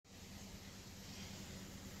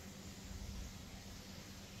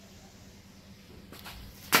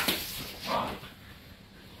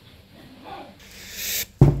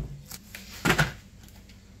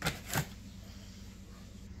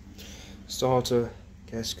starter,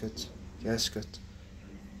 gasket, gasket.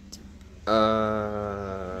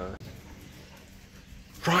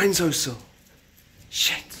 Rhinzosil.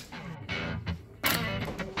 Shit.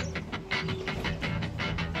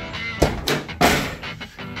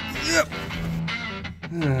 Yep.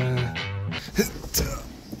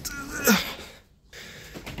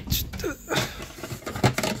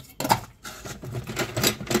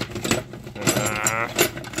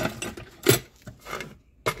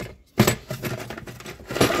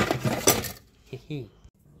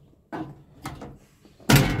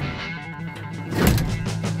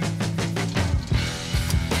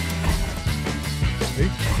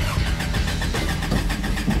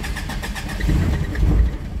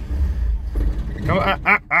 Come on,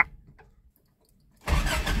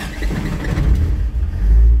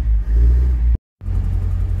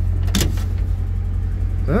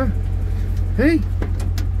 Huh? Hey!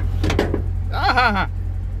 Ah!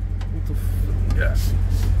 What the f... Yeah.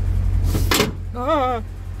 Ah!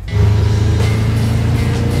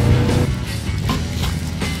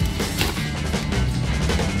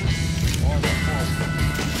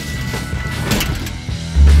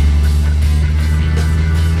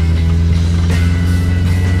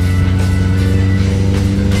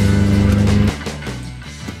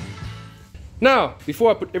 Now,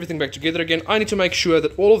 before I put everything back together again, I need to make sure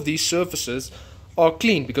that all of these surfaces are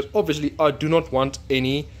clean, because obviously I do not want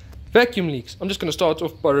any vacuum leaks. I'm just going to start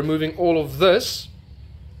off by removing all of this,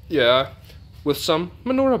 with some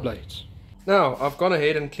menorah blades. Now, I've gone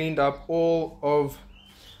ahead and cleaned up all of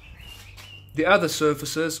the other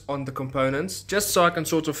surfaces on the components, just so I can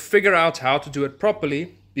sort of figure out how to do it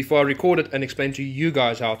properly before I record it and explain to you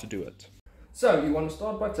guys how to do it. So you want to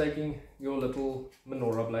start by taking your little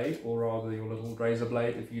menorah blade, or rather your little razor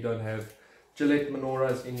blade if you don't have Gillette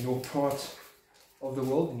menorahs in your part of the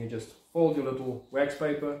world, and you just fold your little wax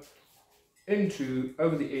paper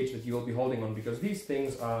over the edge that you will be holding on, because these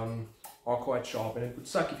things are quite sharp and it would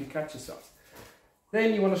suck if you cut yourself.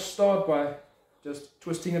 Then you want to start by just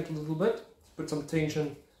twisting it a little bit, put some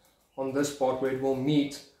tension on this part where it will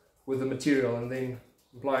meet with the material, and then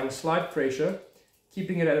applying slight pressure,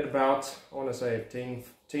 keeping it at about, I want to say, a 10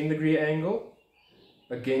 degree angle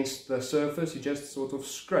against the surface. You just sort of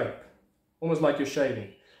scrape, almost like you're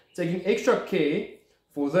shaving. Taking extra care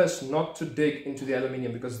for this not to dig into the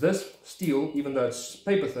aluminium, because this steel, even though it's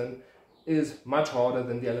paper thin, is much harder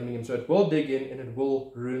than the aluminium, so it will dig in and it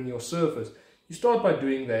will ruin your surface. You start by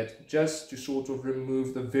doing that just to sort of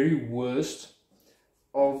remove the very worst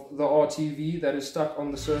of the RTV that is stuck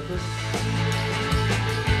on the surface.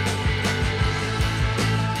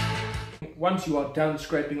 Once you are done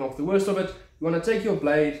scraping off the worst of it, you want to take your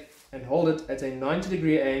blade and hold it at a 90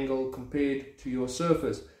 degree angle compared to your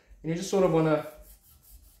surface. And you just sort of want to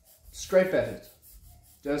scrape at it.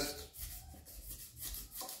 Just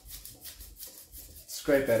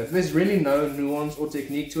scrape at it. There's really no nuance or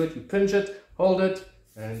technique to it. You pinch it, hold it,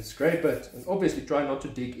 and scrape it. And obviously try not to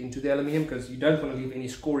dig into the aluminium, because you don't want to leave any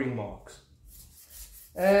scoring marks.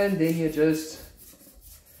 And then you just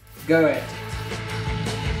go at it.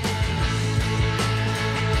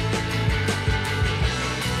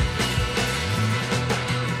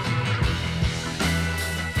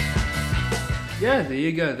 Yeah, there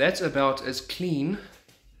you go. That's about as clean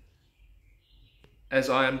as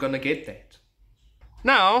I am gonna get that.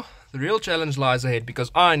 Now, the real challenge lies ahead, because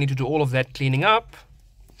I need to do all of that cleaning up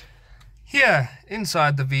here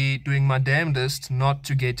inside the V, doing my damnedest not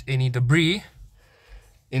to get any debris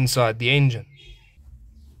inside the engine.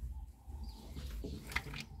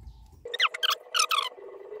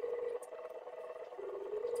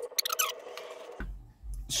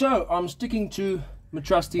 So, I'm sticking to my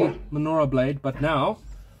trusty menorah blade, but now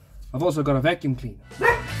I've also got a vacuum cleaner.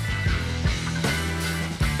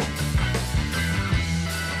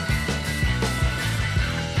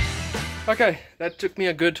 Okay, that took me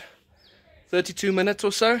a good 32 minutes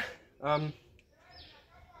or so.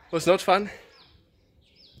 Was not fun.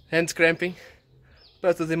 Hands cramping.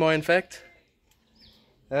 Both of them are, in fact.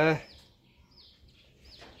 I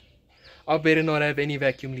better not have any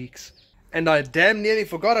vacuum leaks. And I damn nearly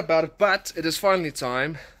forgot about it, but it is finally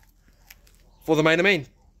time for the main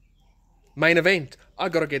event. I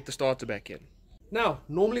gotta get the starter back in. Now,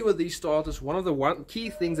 normally with these starters, one of the key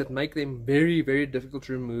things that make them very, very difficult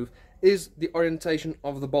to remove is the orientation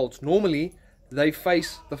of the bolts. Normally, they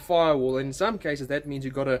face the firewall, and in some cases that means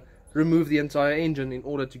you've got to remove the entire engine in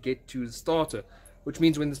order to get to the starter. Which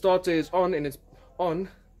means when the starter is on, and it's on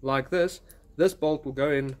like this bolt will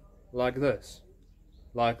go in like this.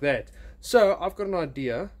 Like that. So, I've got an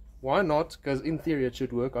idea. Why not? Because in theory it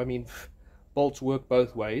should work. I mean, bolts work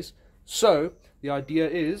both ways. So, the idea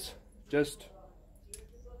is just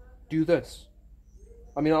do this.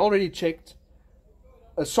 I mean, I already checked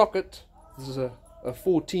a socket. This is a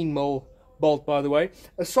 14mm bolt, by the way.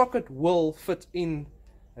 A socket will fit in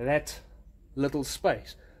that little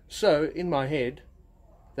space. So in my head,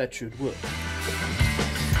 that should work.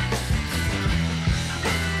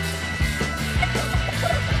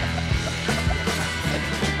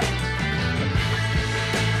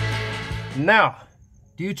 Now,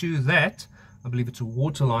 due to that, I believe it's a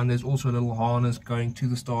water line, there's also a little harness going to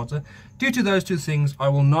the starter. Due to those two things, I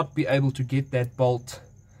will not be able to get that bolt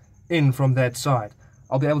in from that side.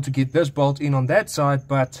 I'll be able to get this bolt in on that side,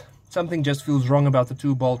 but something just feels wrong about the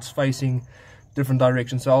two bolts facing different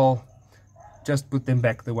directions, so I'll just put them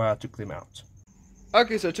back the way I took them out.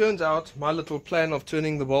 Okay, so it turns out my little plan of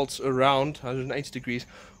turning the bolts around 180 degrees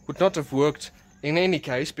would not have worked in any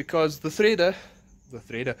case, because the starter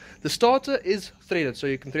is threaded, so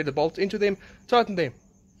you can thread the bolts into them, tighten them.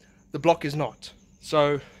 The block is not.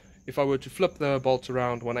 So if I were to flip the bolts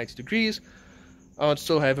around 180 degrees, I would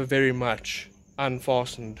still have a very much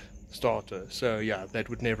unfastened starter. So yeah, that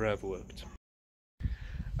would never have worked.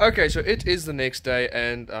 Okay, so it is the next day,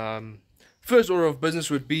 and first order of business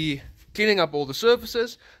would be cleaning up all the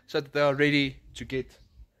surfaces so that they are ready to get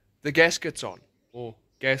the gaskets on, or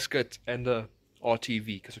gasket and the RTV,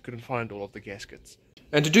 because I couldn't find all of the gaskets.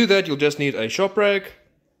 And to do that, you'll just need a shop rag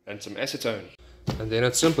and some acetone. And then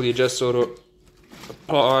it's simple, you just sort of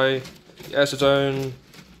apply the acetone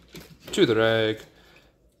to the rag,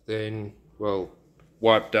 then, well,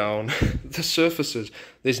 wipe down the surfaces.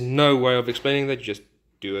 There's no way of explaining that, you just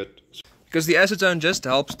do it. Because the acetone just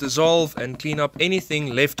helps dissolve and clean up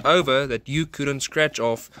anything left over that you couldn't scratch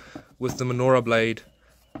off with the menorah blade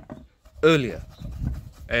earlier.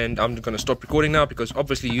 And I'm going to stop recording now, because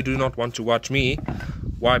obviously you do not want to watch me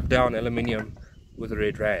wipe down aluminium with a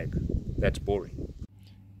red rag. That's boring.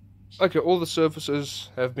 Okay, all the surfaces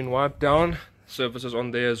have been wiped down, surfaces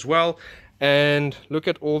on there as well, and look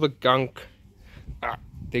at all the gunk.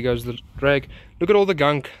 There goes the rag. Look at all the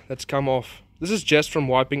gunk that's come off. This is just from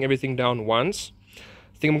wiping everything down once.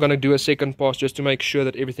 I think I'm going to do a second pass just to make sure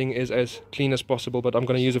that everything is as clean as possible, but I'm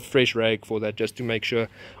going to use a fresh rag for that, just to make sure,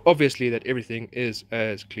 obviously, that everything is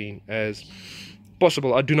as clean as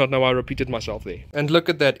possible. I do not know why I repeated myself there. And look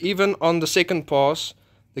at that, even on the second pass,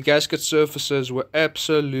 the gasket surfaces were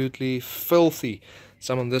absolutely filthy.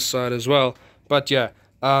 Some on this side as well. But yeah,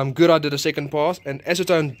 good I did a second pass, and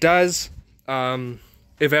acetone does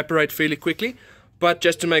evaporate fairly quickly. But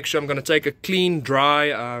just to make sure, I'm going to take a clean,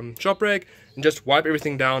 dry shop rag and just wipe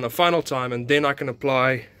everything down a final time, and then I can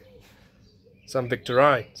apply some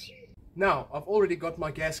Victorines. Now, I've already got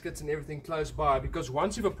my gaskets and everything close by, because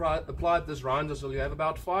once you've applied this Rindazole, you have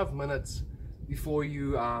about 5 minutes before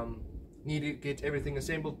you need to get everything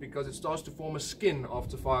assembled, because it starts to form a skin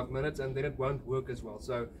after 5 minutes, and then it won't work as well.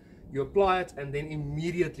 So you apply it and then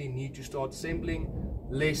immediately need to start assembling,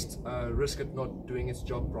 lest risk it not doing its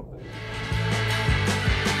job properly.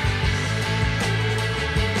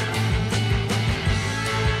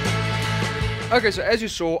 Okay, so as you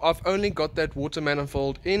saw, I've only got that water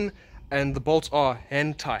manifold in, and the bolts are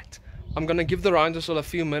hand tight. I'm going to give the Rindazole a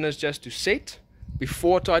few minutes just to set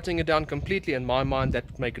before tightening it down completely. In my mind, that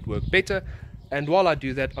would make it work better. And while I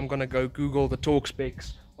do that, I'm going to go Google the torque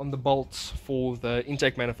specs on the bolts for the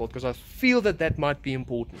intake manifold, because I feel that that might be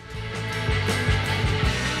important.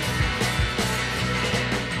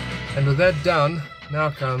 And with that done,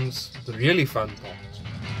 now comes the really fun part.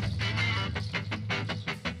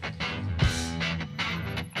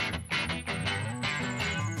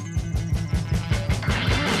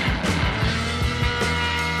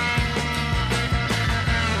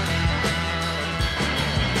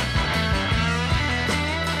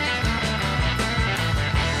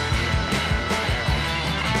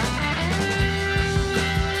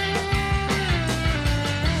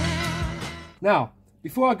 Now,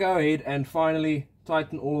 before I go ahead and finally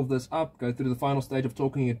tighten all of this up, go through the final stage of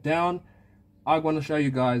torquing it down, I want to show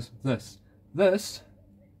you guys this. This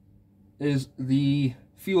is the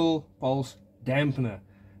fuel pulse dampener.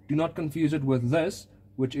 Do not confuse it with this,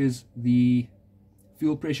 which is the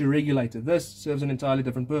fuel pressure regulator. This serves an entirely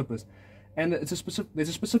different purpose. And there's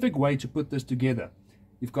a specific way to put this together.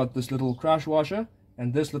 You've got this little crush washer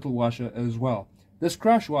and this little washer as well. This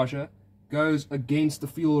crush washer goes against the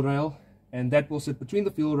fuel rail, and that will sit between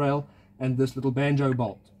the fuel rail and this little banjo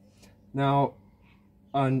bolt. Now,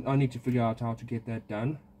 I need to figure out how to get that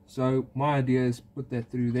done. So my idea is put that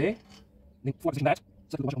through there.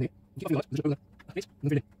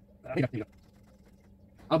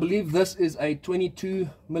 I believe this is a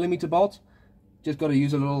 22mm bolt. Just got to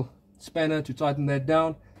use a little spanner to tighten that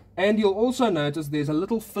down. And you'll also notice there's a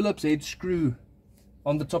little Phillips head screw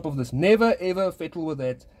on the top of this. Never ever fiddle with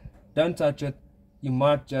that. Don't touch it. You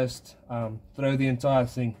might just throw the entire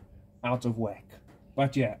thing out of whack.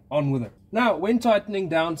 But yeah, on with it. Now, when tightening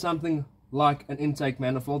down something like an intake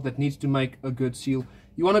manifold that needs to make a good seal,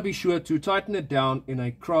 you want to be sure to tighten it down in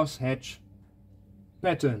a cross hatch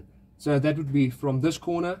pattern. So that would be from this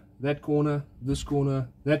corner, that corner, this corner,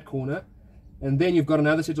 that corner, and then you've got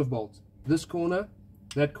another set of bolts. This corner,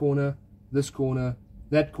 that corner, this corner,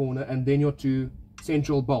 that corner, and then your 2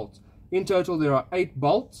 central bolts. In total there are 8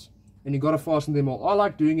 bolts, and you've got to fasten them all. I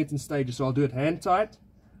like doing it in stages, so I'll do it hand tight,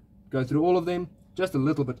 go through all of them, just a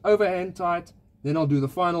little bit over hand tight, then I'll do the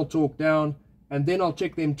final torque down, and then I'll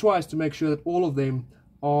check them twice to make sure that all of them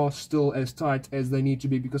are still as tight as they need to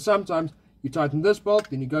be, because sometimes you tighten this bolt,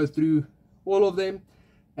 then you go through all of them,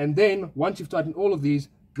 and then once you've tightened all of these,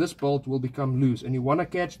 this bolt will become loose, and you want to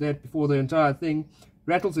catch that before the entire thing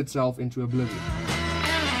rattles itself into oblivion.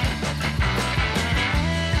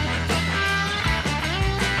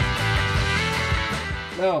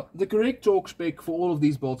 Now, the correct torque spec for all of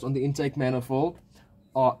these bolts on the intake manifold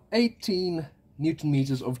are 18 Newton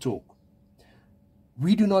meters of torque.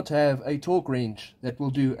 We do not have a torque range that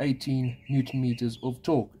will do 18 Newton meters of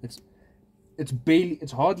torque. It's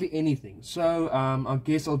hardly anything. So I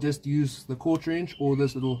guess I'll just use the quarter wrench or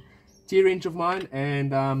this little T-wrench of mine,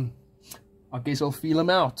 and I guess I'll feel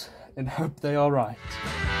them out and hope they are right.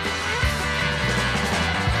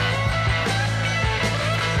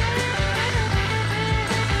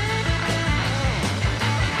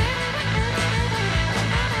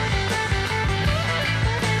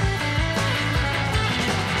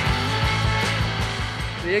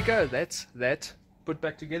 There you go, that's that put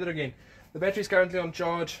back together again. The battery is currently on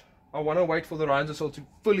charge. I want to wait for the Rhine cell to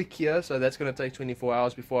fully cure, so that's going to take 24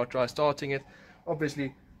 hours before I try starting it.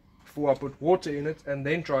 Obviously, before I put water in it and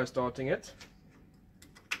then try starting it.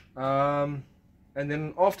 And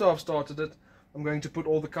then after I've started it, I'm going to put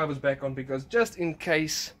all the covers back on, because just in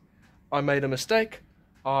case I made a mistake,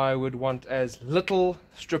 I would want as little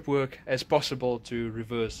strip work as possible to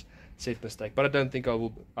reverse said mistake. But I don't think I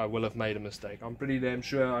will have made a mistake. I'm pretty damn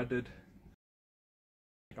sure I did.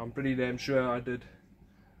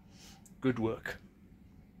 Good work,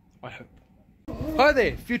 I hope. Hi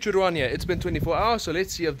there, Future Ruan here. It's been 24 hours, so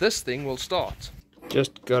let's see if this thing will start.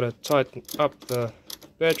 Just gotta tighten up the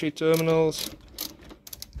battery terminals.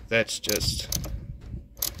 That's just...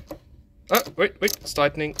 Oh, wait, it's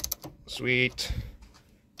tightening. Sweet.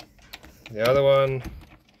 The other one.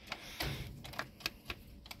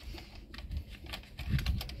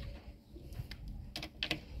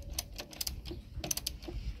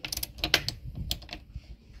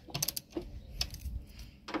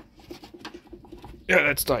 Yeah,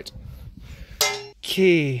 that's tight.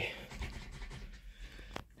 Okay.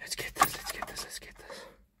 Let's get this.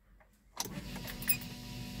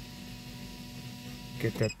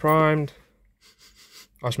 Get that primed.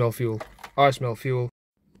 I smell fuel.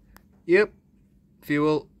 Yep,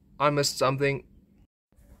 fuel. I missed something.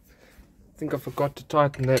 I think I forgot to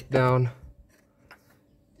tighten that down.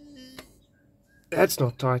 That's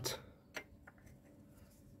not tight.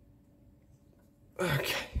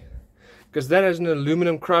 Okay. Because that has an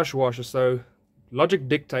aluminum crush washer, so logic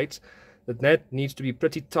dictates that that needs to be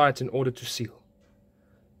pretty tight in order to seal.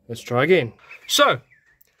 Let's try again. So,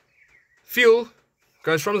 fuel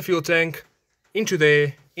goes from the fuel tank into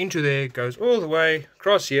there, goes all the way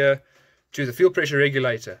across here to the fuel pressure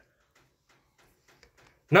regulator.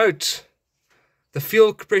 Note, the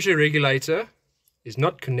fuel pressure regulator is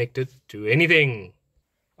not connected to anything.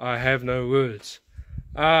 I have no words.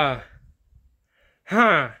 Aha!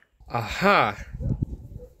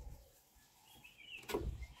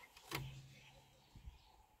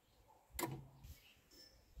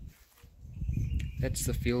 That's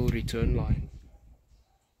the fuel return line.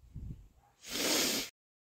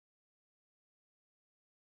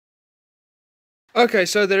 Okay,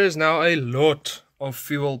 so there is now a lot of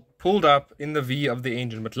fuel pulled up in the V of the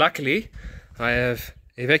engine, but luckily I have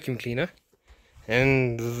a vacuum cleaner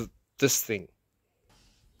and this thing.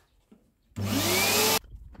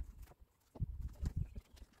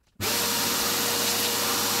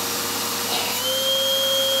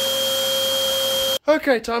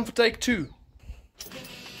 Okay, time for take 2.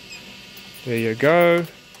 There you go.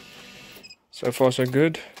 So far so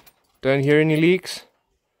good. Don't hear any leaks.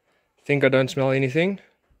 Think I don't smell anything.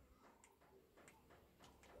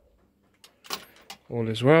 All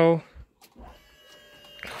is well. Oh,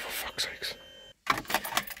 for fuck's sakes.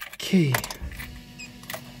 Okay.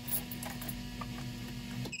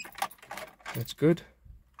 That's good.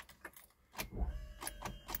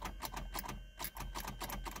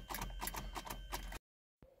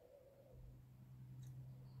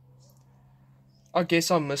 I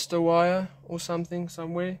guess I missed a wire or something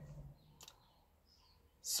somewhere.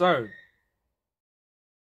 So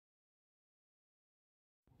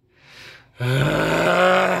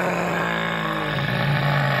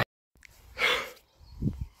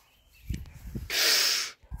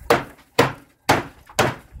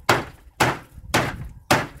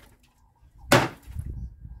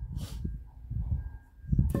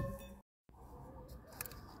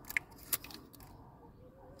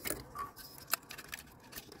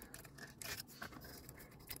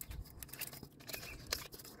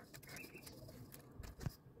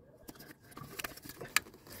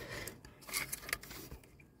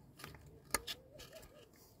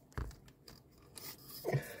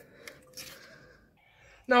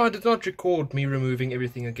now I did not record me removing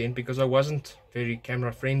everything again because I wasn't very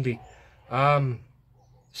camera friendly.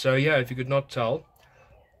 So yeah, if you could not tell,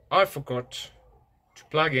 I forgot to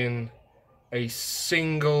plug in a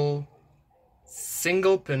single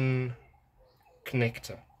pin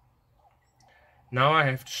connector. Now I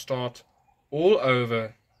have to start all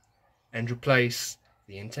over and replace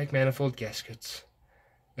the intake manifold gaskets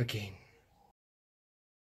again.